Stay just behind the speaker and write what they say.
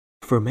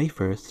For May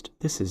 1st,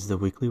 this is the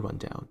Weekly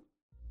Rundown.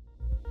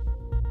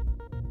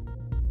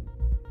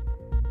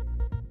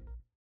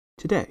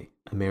 Today,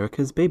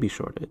 America's baby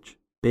shortage,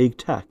 big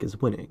tech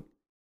is winning,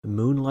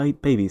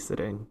 moonlight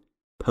babysitting,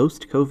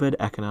 post-COVID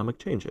economic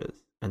changes,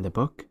 and the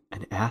book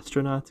An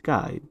Astronaut's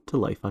Guide to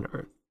Life on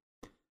Earth.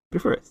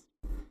 But first,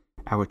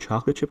 our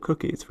chocolate chip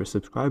cookies for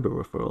subscriber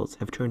referrals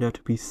have turned out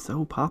to be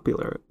so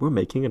popular, we're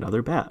making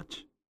another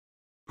batch.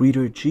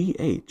 Reader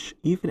GH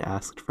even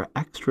asked for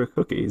extra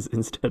cookies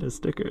instead of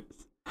stickers.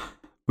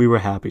 We were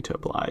happy to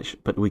oblige,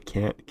 but we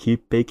can't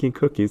keep baking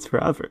cookies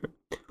forever.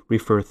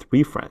 Refer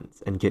 3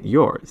 friends and get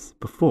yours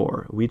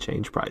before we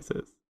change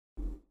prices.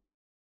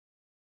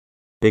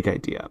 Big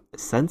idea.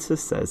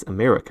 Census says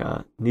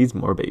America needs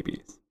more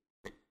babies.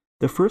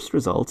 The first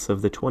results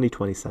of the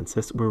 2020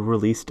 census were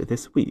released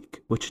this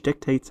week, which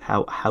dictates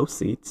how House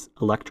seats,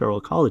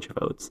 electoral college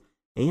votes,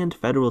 and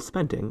federal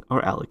spending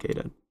are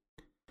allocated.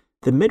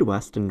 The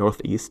Midwest and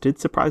Northeast did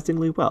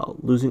surprisingly well,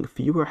 losing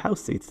fewer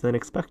House seats than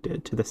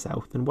expected to the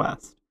South and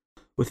West,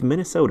 with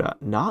Minnesota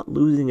not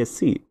losing a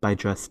seat by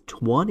just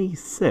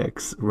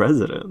 26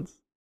 residents.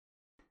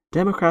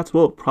 Democrats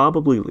will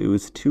probably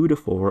lose 2 to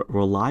 4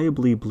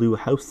 reliably blue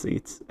House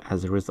seats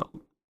as a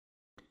result.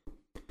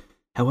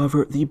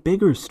 However, the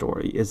bigger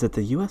story is that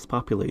the U.S.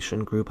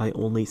 population grew by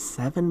only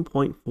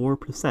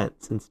 7.4%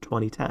 since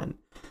 2010,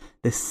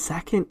 the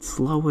second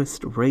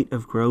slowest rate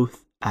of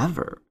growth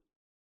ever.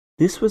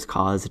 This was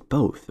caused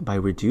both by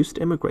reduced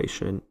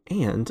immigration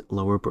and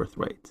lower birth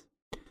rates.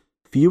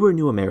 Fewer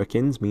new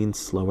Americans means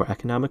slower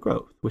economic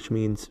growth, which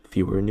means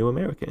fewer new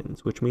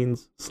Americans, which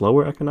means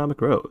slower economic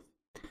growth.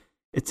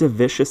 It's a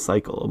vicious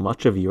cycle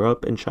much of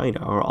Europe and China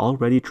are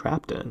already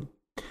trapped in.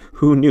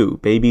 Who knew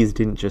babies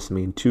didn't just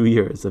mean 2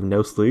 years of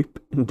no sleep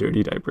and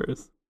dirty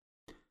diapers?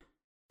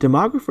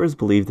 Demographers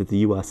believe that the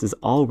U.S. is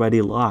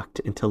already locked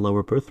into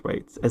lower birth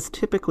rates, as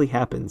typically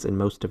happens in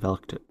most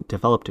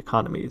developed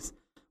economies,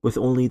 with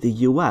only the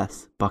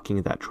U.S.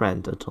 bucking that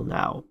trend until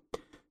now.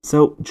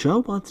 So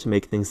Joe wants to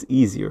make things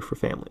easier for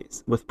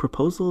families, with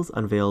proposals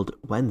unveiled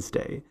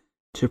Wednesday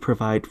to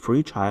provide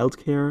free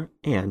childcare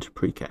and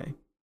pre-K.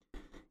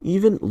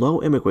 Even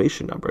low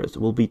immigration numbers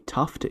will be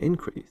tough to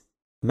increase.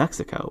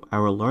 Mexico,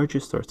 our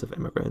largest source of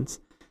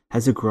immigrants,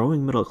 has a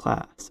growing middle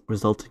class,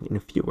 resulting in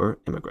fewer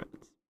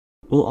immigrants.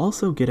 We'll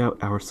also get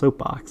out our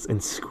soapbox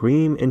and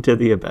scream into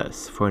the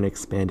abyss for an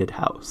expanded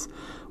House,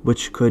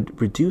 which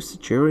could reduce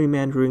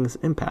gerrymandering's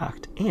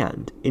impact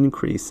and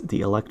increase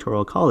the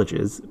Electoral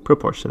College's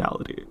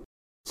proportionality.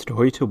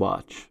 Story to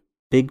watch.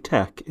 Big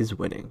tech is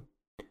winning.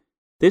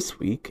 This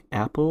week,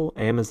 Apple,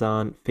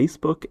 Amazon,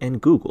 Facebook,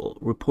 and Google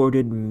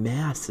reported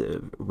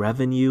massive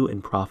revenue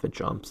and profit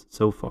jumps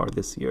so far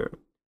this year.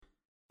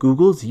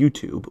 Google's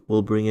YouTube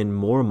will bring in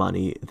more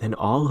money than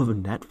all of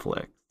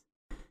Netflix.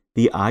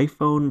 The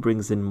iPhone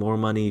brings in more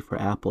money for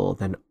Apple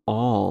than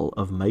all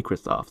of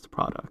Microsoft's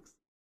products.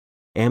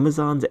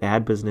 Amazon's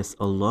ad business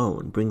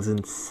alone brings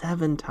in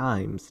 7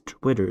 times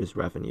Twitter's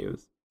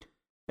revenues.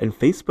 And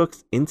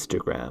Facebook's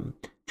Instagram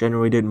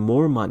generated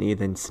more money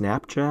than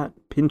Snapchat,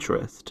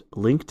 Pinterest,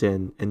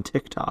 LinkedIn, and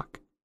TikTok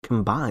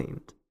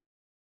combined.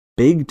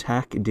 Big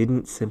tech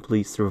didn't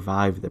simply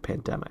survive the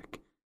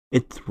pandemic.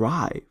 It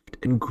thrived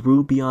and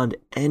grew beyond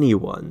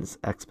anyone's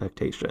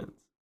expectations.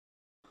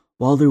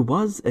 While there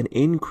was an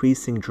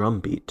increasing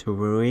drumbeat to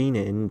rein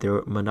in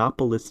their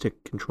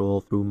monopolistic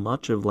control through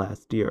much of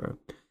last year,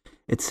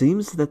 it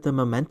seems that the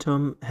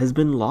momentum has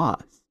been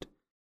lost.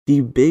 The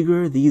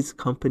bigger these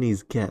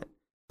companies get,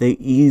 the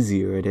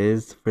easier it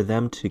is for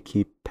them to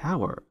keep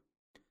power.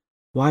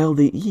 While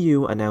the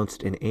EU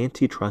announced an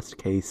antitrust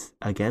case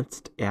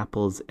against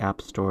Apple's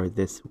App Store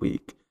this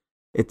week,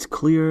 it's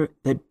clear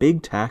that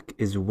big tech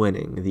is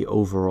winning the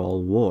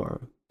overall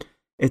war.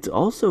 It's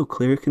also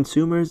clear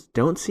consumers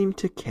don't seem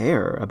to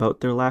care about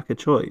their lack of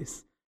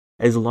choice,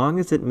 as long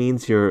as it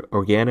means your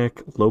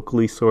organic,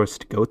 locally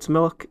sourced goat's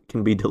milk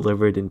can be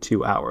delivered in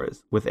 2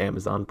 hours with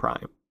Amazon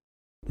Prime.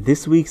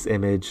 This week's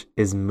image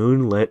is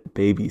moonlit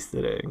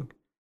babysitting.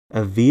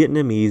 A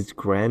Vietnamese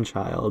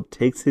grandchild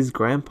takes his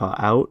grandpa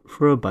out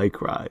for a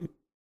bike ride.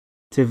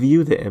 To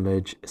view the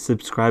image,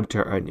 subscribe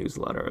to our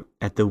newsletter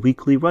at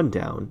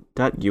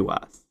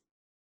theweeklyrundown.us.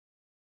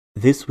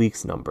 This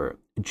week's number,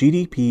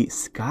 GDP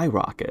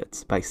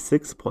skyrockets by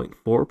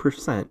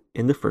 6.4%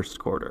 in the first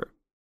quarter.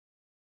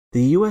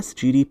 The U.S.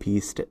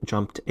 GDP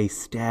jumped a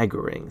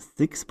staggering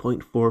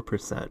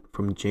 6.4%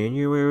 from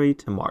January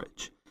to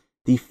March,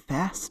 the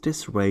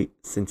fastest rate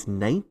since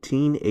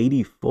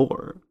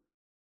 1984.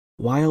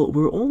 While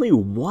we're only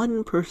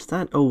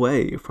 1%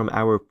 away from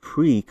our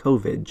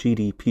pre-COVID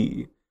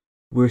GDP,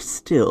 we're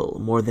still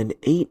more than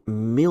 8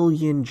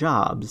 million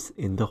jobs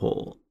in the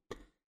hole.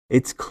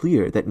 It's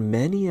clear that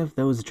many of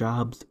those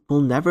jobs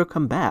will never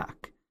come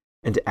back,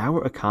 and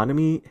our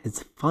economy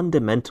has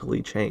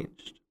fundamentally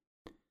changed.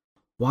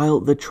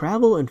 While the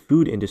travel and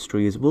food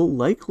industries will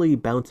likely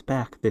bounce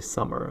back this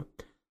summer,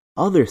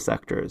 other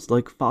sectors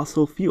like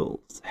fossil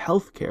fuels,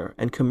 healthcare,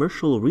 and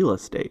commercial real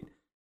estate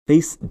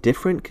face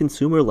different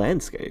consumer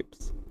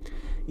landscapes.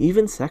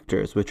 Even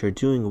sectors which are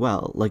doing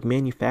well, like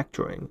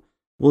manufacturing,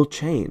 will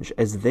change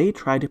as they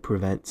try to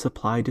prevent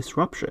supply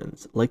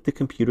disruptions, like the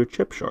computer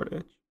chip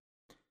shortage.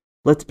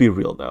 Let's be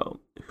real though,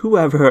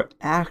 whoever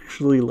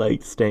actually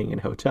liked staying in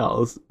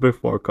hotels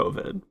before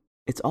COVID?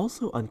 It's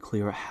also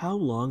unclear how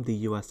long the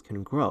US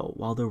can grow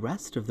while the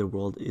rest of the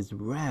world is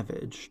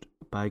ravaged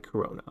by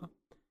corona.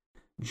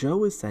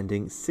 Joe is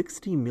sending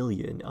 60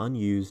 million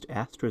unused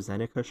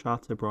AstraZeneca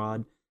shots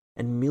abroad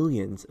and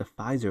millions of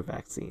Pfizer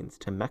vaccines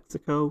to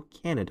Mexico,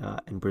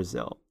 Canada, and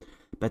Brazil,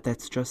 but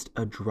that's just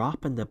a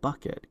drop in the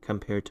bucket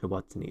compared to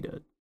what's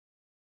needed.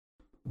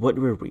 What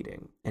we're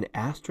reading: An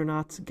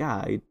Astronaut's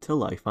Guide to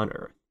Life on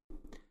Earth.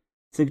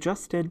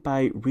 Suggested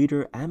by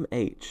reader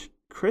MH,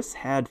 Chris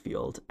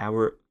Hadfield,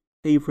 our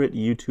favorite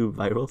YouTube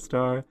viral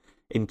star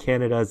and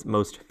Canada's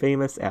most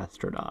famous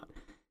astronaut,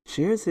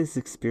 shares his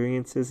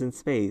experiences in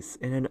space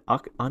in an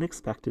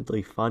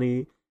unexpectedly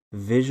funny,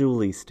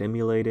 visually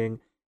stimulating,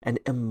 and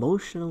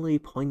emotionally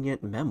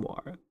poignant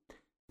memoir.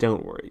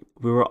 Don't worry,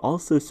 we were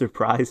also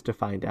surprised to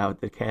find out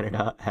that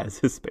Canada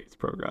has a space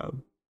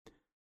program.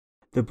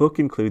 The book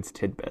includes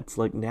tidbits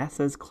like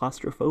NASA's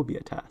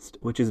claustrophobia test,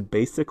 which is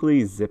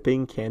basically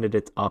zipping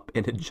candidates up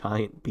in a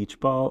giant beach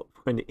ball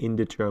for an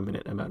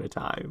indeterminate amount of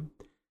time,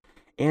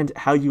 and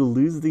how you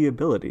lose the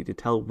ability to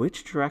tell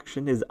which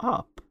direction is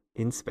up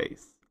in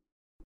space.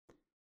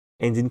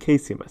 And in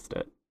case you missed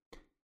it,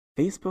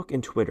 Facebook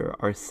and Twitter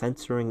are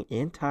censoring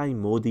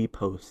anti-Modi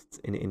posts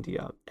in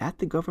India at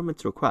the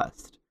government's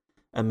request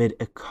amid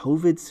a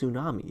COVID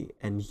tsunami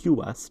and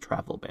US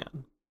travel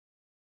ban.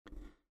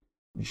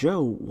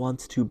 Joe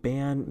wants to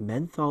ban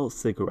menthol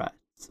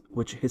cigarettes,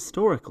 which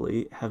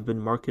historically have been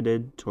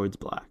marketed towards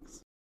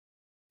blacks.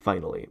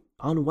 Finally,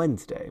 on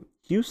Wednesday,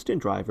 Houston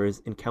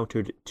drivers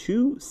encountered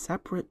 2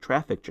 separate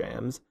traffic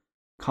jams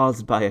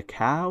caused by a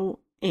cow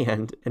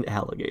and an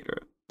alligator.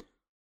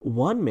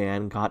 One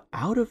man got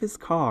out of his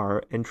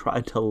car and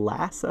tried to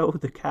lasso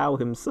the cow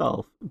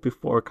himself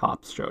before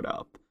cops showed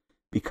up,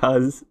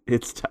 because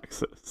it's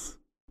Texas.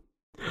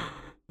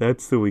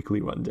 That's the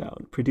weekly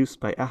rundown, produced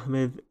by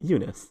Ahmed,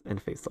 Yunus,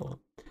 and Faisal.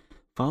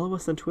 Follow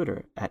us on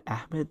Twitter at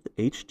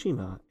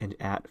AhmedHJima and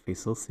at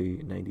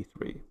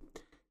FaisalC93.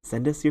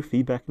 Send us your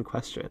feedback and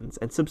questions,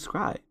 and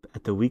subscribe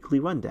at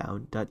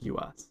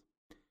theweeklyrundown.us.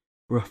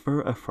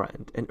 Refer a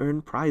friend and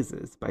earn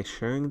prizes by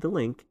sharing the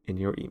link in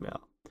your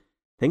email.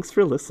 Thanks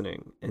for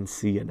listening, and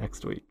see you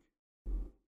next week.